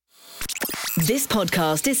This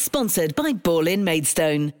podcast is sponsored by Ball in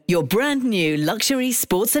Maidstone, your brand new luxury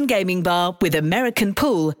sports and gaming bar with American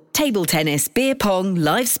pool, table tennis, beer pong,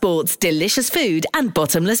 live sports, delicious food and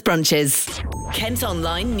bottomless brunches. Kent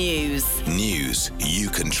Online News. News you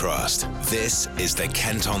can trust. This is the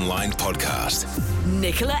Kent Online Podcast.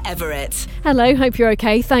 Nicola Everett. Hello, hope you're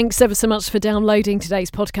okay. Thanks ever so much for downloading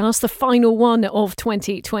today's podcast, the final one of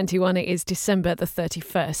 2021. It is December the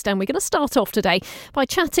 31st. And we're going to start off today by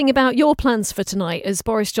chatting about your plans for tonight as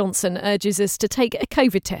Boris Johnson urges us to take a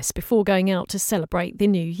COVID test before going out to celebrate the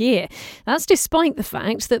new year. That's despite the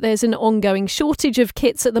fact that there's an ongoing shortage of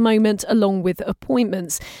kits at the moment, along with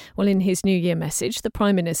appointments. Well, in his New Year message, the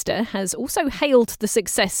Prime Minister has also hailed the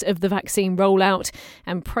success of the vaccine rollout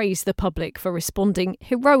and praised the public for responding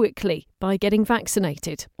heroically by getting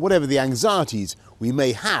vaccinated. Whatever the anxieties we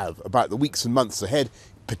may have about the weeks and months ahead,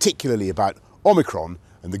 particularly about Omicron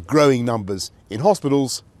and the growing numbers in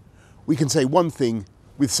hospitals, we can say one thing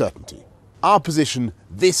with certainty. Our position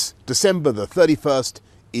this December the 31st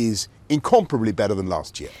is incomparably better than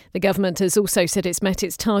last year. The government has also said it's met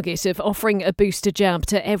its target of offering a booster jab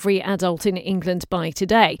to every adult in England by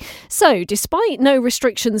today. So, despite no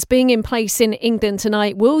restrictions being in place in England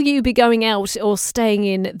tonight, will you be going out or staying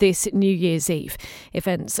in this New Year's Eve?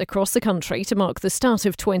 Events across the country to mark the start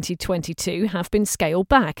of 2022 have been scaled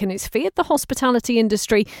back, and it's feared the hospitality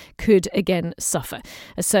industry could again suffer.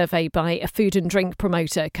 A survey by a food and drink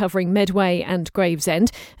promoter covering Medway and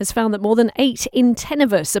Gravesend has found that more than 8 in 10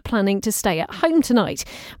 of us are planning to stay at home tonight.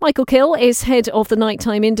 Michael Kill is head of the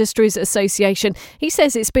Nighttime Industries Association. He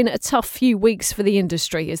says it's been a tough few weeks for the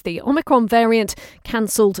industry as the Omicron variant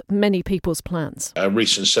cancelled many people's plans. A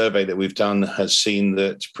recent survey that we've done has seen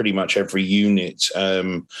that pretty much every unit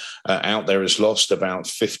out there has lost about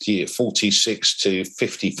 46 to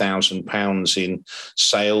 50,000 pounds in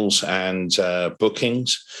sales and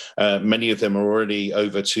bookings. Many of them are already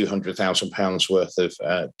over 200,000 pounds worth of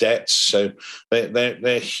debts. So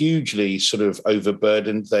they're hugely sort of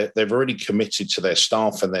overburdened. They've already committed to their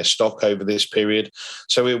staff and their stock over this period.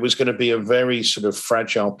 So it was going to be a very sort of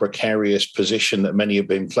fragile, precarious position that many have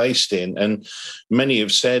been placed in. And many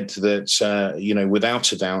have said that,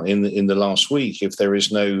 without a doubt in the last week, if there is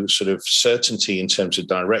no sort of certainty in terms of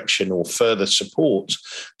direction or further support,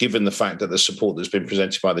 given the fact that the support that's been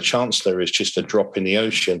presented by the Chancellor is just a drop in the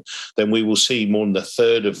ocean, then we will see more than a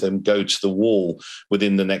third of them go to the wall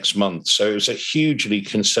within the next month. So it was a hugely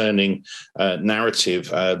concerning narrative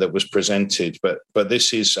that was presented, but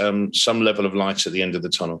this is some level of light at the end of the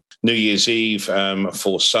tunnel. New Year's Eve,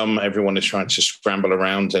 for some, everyone is trying to scramble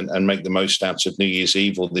around and make the most out of New Year's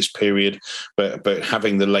Eve or this period, but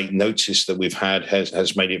having the late notice that we've had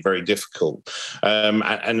has made it very difficult.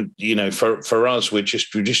 For us, we're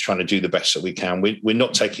just trying to do the best that we can. We're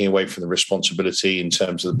not taking away from the responsibility in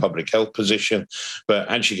terms of the public health position, but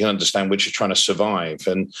as you can understand, we're just trying to survive.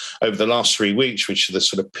 And over the last 3 weeks, which are the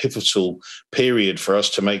sort of pivotal period for us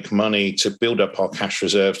to make money, to build up our cash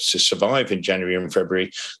reserves to survive in January and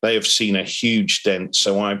February, they have seen a huge dent.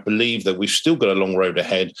 So I believe that we've still got a long road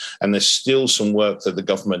ahead, and there's still some work that the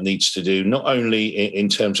government needs to do, not only in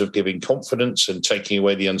terms of giving confidence and taking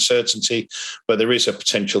away the uncertainty, but there is a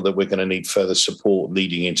potential that we're going to need further support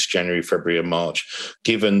leading into January, February and March,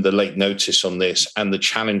 given the late notice on this and the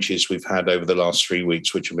challenges we've had over the last 3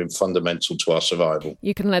 weeks, which have been fundamental to our survival.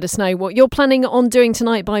 You can let us know what you're planning on doing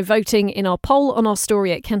tonight by voting in our poll on our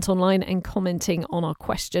story at Kent Online and commenting on our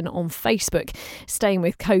question on Facebook. Staying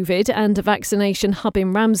with COVID, and a vaccination hub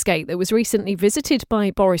in Ramsgate that was recently visited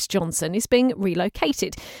by Boris Johnson is being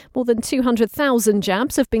relocated. More than 200,000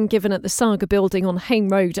 jabs have been given at the Saga building on Hayne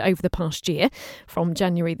Road over the past year. From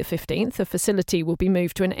January the 15th, the facility will be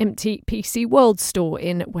moved to an empty PC World store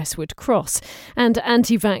in Westwood Cross. And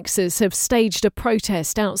anti-vaxxers have staged a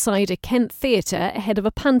protest outside a Kent theatre ahead of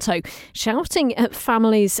a panto, shouting at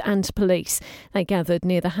families and police. They gathered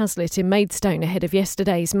near the Hazlitt in Maidstone ahead of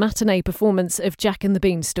yesterday's matinee performance of Jack and the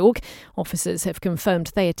Beanstalk. Officers have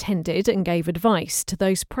confirmed they attended and gave advice to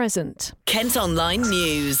those present. Kent Online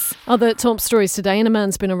News. Other top stories today, and a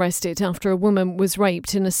man's been arrested after a woman was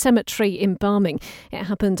raped in a cemetery in Barming. It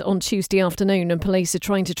happened on Tuesday afternoon, and police are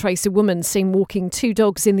trying to trace a woman seen walking 2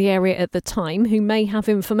 dogs in the area at the time who may have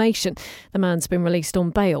information. The man's been released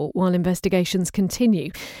on bail while investigations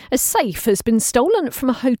continue. A safe has been stolen from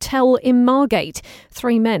a hotel in Margate.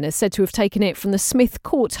 3 men are said to have taken it from the Smith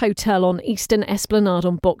Court Hotel on Eastern Esplanade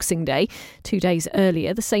on Boxing Day. 2 days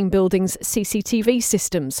earlier, the same building's CCTV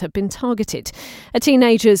systems have been targeted. A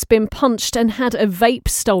teenager's been punched and had a vape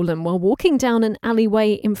stolen while walking down an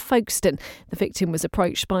alleyway in Folkestone. The victim was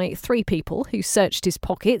approached by 3 people who searched his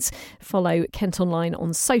pockets. Follow Kent Online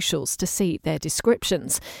on socials to see their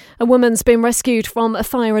descriptions. A woman's been rescued from a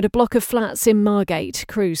fire at a block of flats in Margate.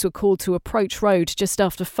 Crews were called to Approach Road just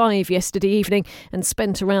after 5 yesterday evening and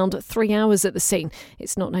spent around 3 hours at the scene.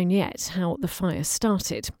 It's not known yet how the fire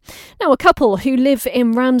started. Now, a couple who live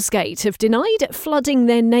in Ramsgate have denied flooding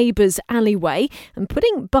their neighbour's alleyway and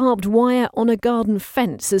putting barbed wire on a garden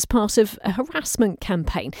fence as part of a harassment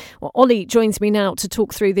campaign. Well, Ollie joins me now to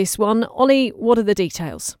talk through this one. Ollie, what are the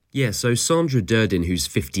details? Yeah, so Sandra Durden, who's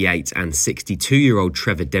 58, and 62-year-old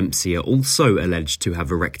Trevor Dempsey are also alleged to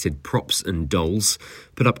have erected props and dolls,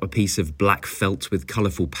 put up a piece of black felt with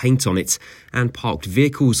colourful paint on it, and parked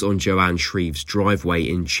vehicles on Joanne Shreve's driveway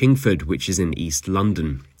in Chingford, which is in East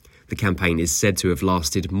London. The campaign is said to have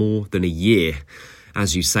lasted more than a year.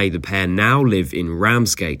 As you say, the pair now live in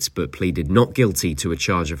Ramsgate, but pleaded not guilty to a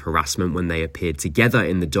charge of harassment when they appeared together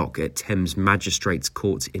in the dock at Thames Magistrates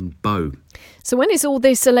Court in Bow. So when is all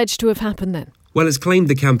this alleged to have happened then? Well, it's claimed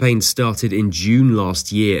the campaign started in June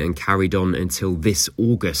last year and carried on until this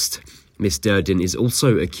August. Miss Durden is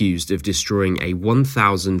also accused of destroying a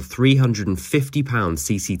 £1,350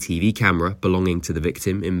 CCTV camera belonging to the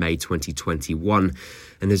victim in May 2021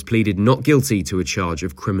 and has pleaded not guilty to a charge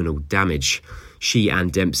of criminal damage. She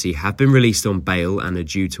and Dempsey have been released on bail and are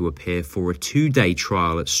due to appear for a 2-day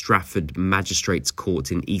trial at Stratford Magistrates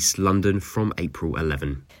Court in East London from April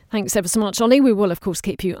 11. Thanks ever so much, Ollie. We will, of course,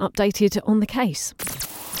 keep you updated on the case.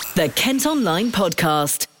 The Kent Online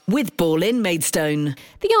Podcast with Ball-in Maidstone.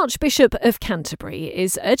 The Archbishop of Canterbury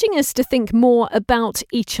is urging us to think more about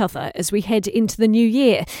each other as we head into the new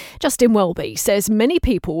year. Justin Welby says many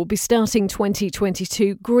people will be starting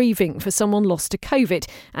 2022 grieving for someone lost to COVID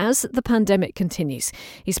as the pandemic continues.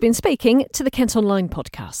 He's been speaking to the Kent Online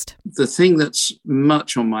Podcast. The thing that's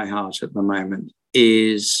much on my heart at the moment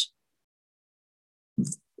is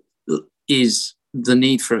the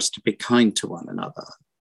need for us to be kind to one another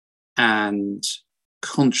and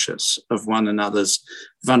conscious of one another's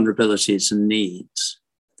vulnerabilities and needs.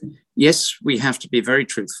 Yes, we have to be very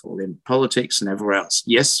truthful in politics and everywhere else.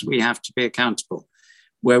 Yes, we have to be accountable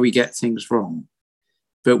where we get things wrong.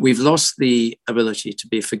 But we've lost the ability to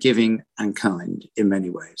be forgiving and kind in many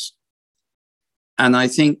ways. And I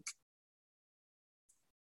think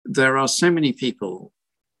there are so many people,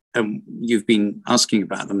 and you've been asking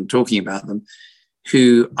about them, talking about them,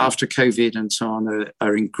 who after COVID and so on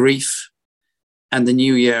are in grief. And the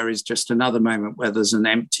new year is just another moment where there's an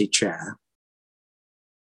empty chair.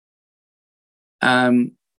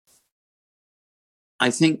 I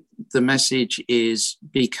think the message is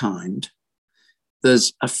be kind.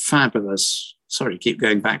 There's a fabulous, sorry, keep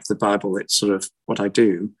going back to the Bible, it's sort of what I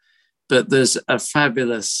do, but there's a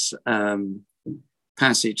fabulous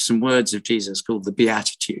passage, some words of Jesus called the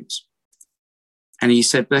Beatitudes. And he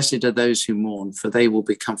said, blessed are those who mourn, for they will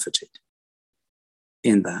be comforted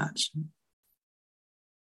in that.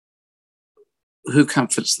 Who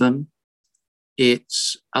comforts them?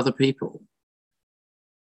 It's other people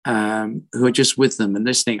who are just with them and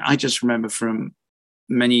listening. I just remember from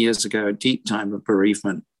many years ago, a deep time of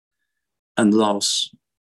bereavement and loss,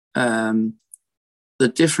 the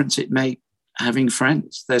difference it made having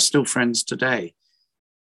friends. They're still friends today.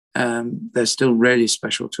 They're still really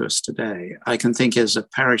special to us today. I can think as a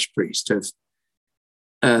parish priest of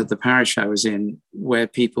the parish I was in, where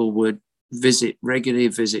people would regularly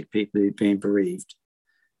visit people who'd been bereaved,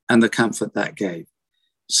 and the comfort that gave.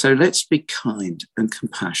 So let's be kind and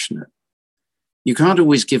compassionate. You can't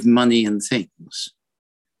always give money and things,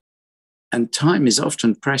 and time is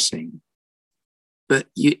often pressing, but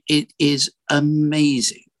it is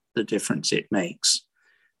amazing the difference it makes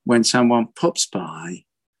when someone pops by,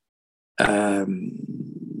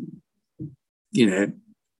 you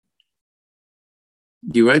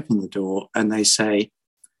open the door and they say,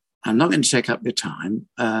 I'm not going to take up your time.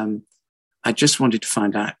 I just wanted to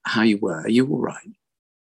find out how you were. Are you all right?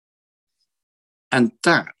 And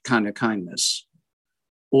that kind of kindness,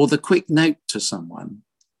 or the quick note to someone.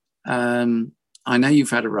 I know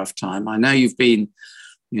you've had a rough time. I know you've been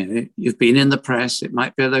in the press. It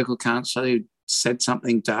might be a local councillor who said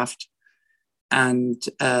something daft. And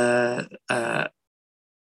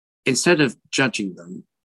instead of judging them,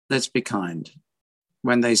 let's be kind.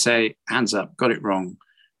 When they say, hands up, got it wrong,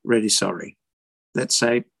 really sorry. Let's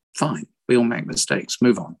say, fine, we all make mistakes,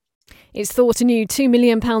 move on. It's thought a new £2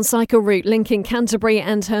 million cycle route linking Canterbury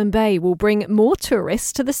and Herne Bay will bring more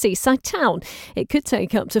tourists to the seaside town. It could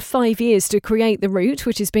take up to 5 years to create the route,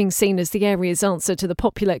 which is being seen as the area's answer to the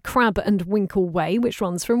popular Crab and Winkle Way, which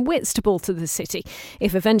runs from Whitstable to the city.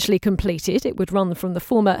 If eventually completed, it would run from the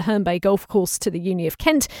former Herne Bay Golf Course to the Uni of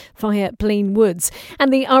Kent via Blean Woods.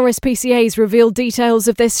 And the RSPCA's revealed details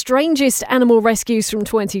of their strangest animal rescues from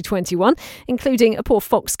 2021, including a poor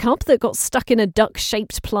fox cub that got stuck in a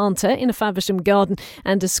duck-shaped planter in a Faversham garden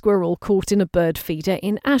and a squirrel caught in a bird feeder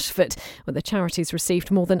in Ashford, where the charity's received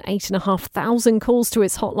more than 8,500 calls to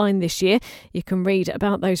its hotline this year. You can read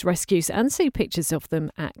about those rescues and see pictures of them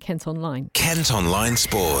at Kent Online. Kent Online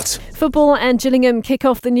Sport. Football and Gillingham kick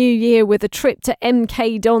off the new year with a trip to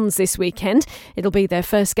MK Dons this weekend. It'll be their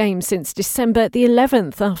first game since December the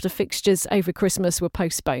 11th after fixtures over Christmas were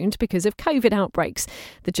postponed because of COVID outbreaks.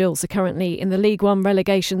 The Gills are currently in the League One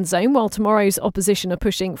relegation zone, while tomorrow's opposition are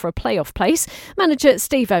pushing for a playoff place. Manager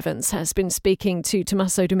Steve Evans has been speaking to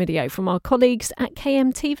Tommaso Domidio from our colleagues at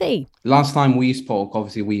KMTV. Last time we spoke,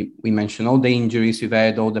 obviously we mentioned all the injuries we've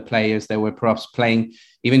had, all the players that were perhaps playing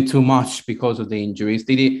even too much because of the injuries.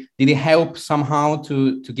 Did it help somehow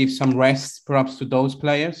to give some rest perhaps to those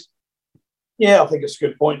players? Yeah, I think it's a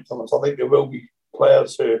good point, Thomas. I think there will be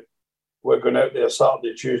players who were going out there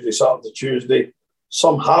Saturday, Tuesday,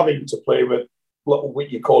 some having to play with what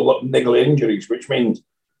you call little niggly injuries, which means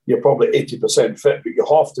you're probably 80% fit, but you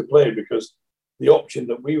have to play because the option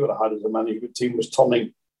that we would have had as a management team was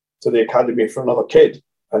turning to the academy for another kid.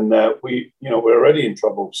 And we're already in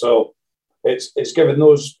trouble. So it's given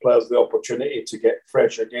those players the opportunity to get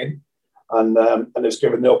fresh again. And it's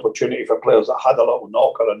given the opportunity for players that had a little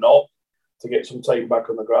knock or a knock to get some time back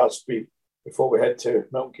on the grass before we head to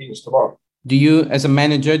Milton Keynes tomorrow. Do you, as a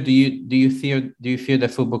manager, do you fear that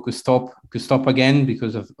football could stop again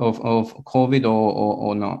because of COVID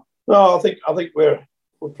or not? No, I think we're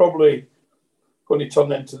probably going to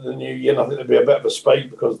turn into the new year. And I think there'll be a bit of a spike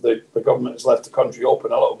because the government has left the country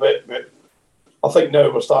open a little bit. But I think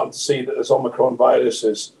now we're starting to see that this Omicron virus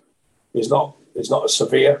is not as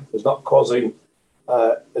severe. It's not causing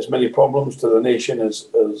as many problems to the nation as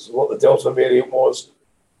what the Delta variant was.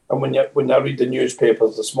 And when I read the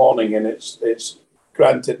newspapers this morning, and it's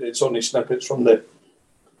granted it's only snippets from the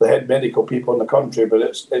head medical people in the country, but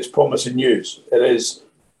it's promising news. It is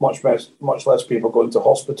much less people going to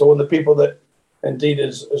hospital, and the people that, indeed,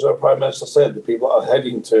 as our Prime Minister said, the people that are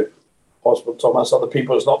heading to hospital, Thomas, are the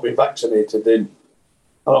people that's not been vaccinated. And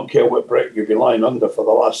I don't care what brick you've been lying under for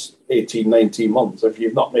the last 18, 19 months. If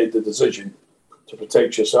you've not made the decision to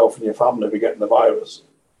protect yourself and your family from getting the virus,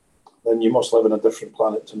 then you must live on a different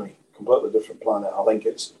planet to me, completely different planet. I think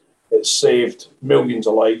it's saved millions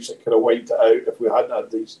of lives. It could have wiped it out if we hadn't had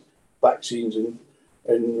these vaccines, and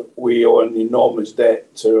we owe an enormous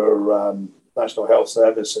debt to our National Health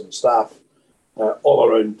Service and staff all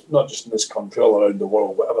around, not just in this country, all around the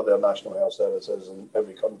world, whatever their National Health Service is in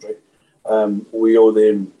every country. We owe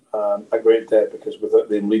them a great debt because without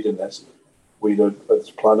them leading this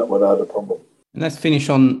planet would have had a problem. Let's finish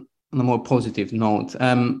on a more positive note.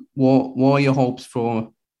 What are your hopes for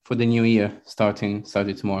the new year starting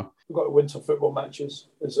tomorrow? We've got to win some football matches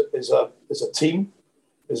as a team,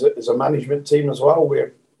 as a management team as well.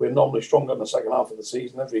 We're normally stronger in the second half of the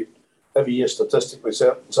season. Every year statistically,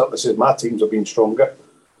 certainly says my teams have been stronger.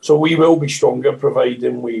 So we will be stronger,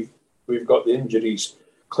 providing we've got the injuries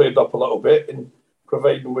cleared up a little bit, and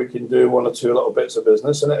providing we can do one or two little bits of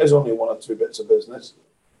business, and it is only one or two bits of business.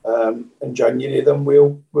 In January, then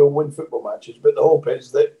we'll win football matches. But the hope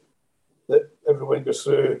is that everyone goes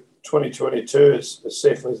through 2022 as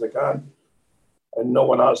safely as they can, and no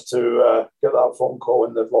one has to get that phone call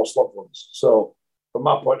when they've lost loved ones. So from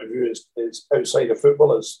my point of view, it's outside of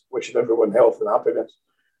football, it's wishing everyone health and happiness.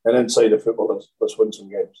 And inside of football, let's win some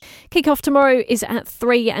games. Kick-off tomorrow is at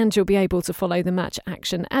 3, and you'll be able to follow the match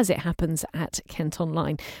action as it happens at Kent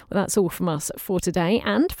Online. Well, that's all from us for today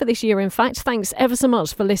and for this year, in fact. Thanks ever so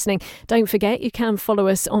much for listening. Don't forget, you can follow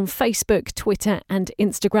us on Facebook, Twitter and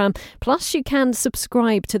Instagram. Plus, you can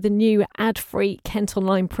subscribe to the new ad-free Kent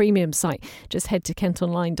Online premium site. Just head to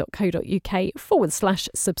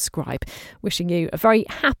kentonline.co.uk/subscribe. Wishing you a very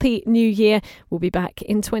happy new year. We'll be back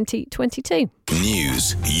in 2022.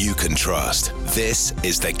 News you can trust. This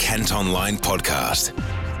is the Kent Online Podcast.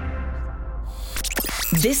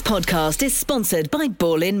 This podcast is sponsored by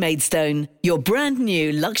Ball in Maidstone, your brand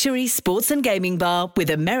new luxury sports and gaming bar with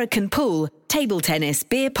American pool, table tennis,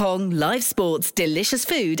 beer pong, live sports, delicious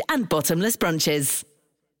food and bottomless brunches.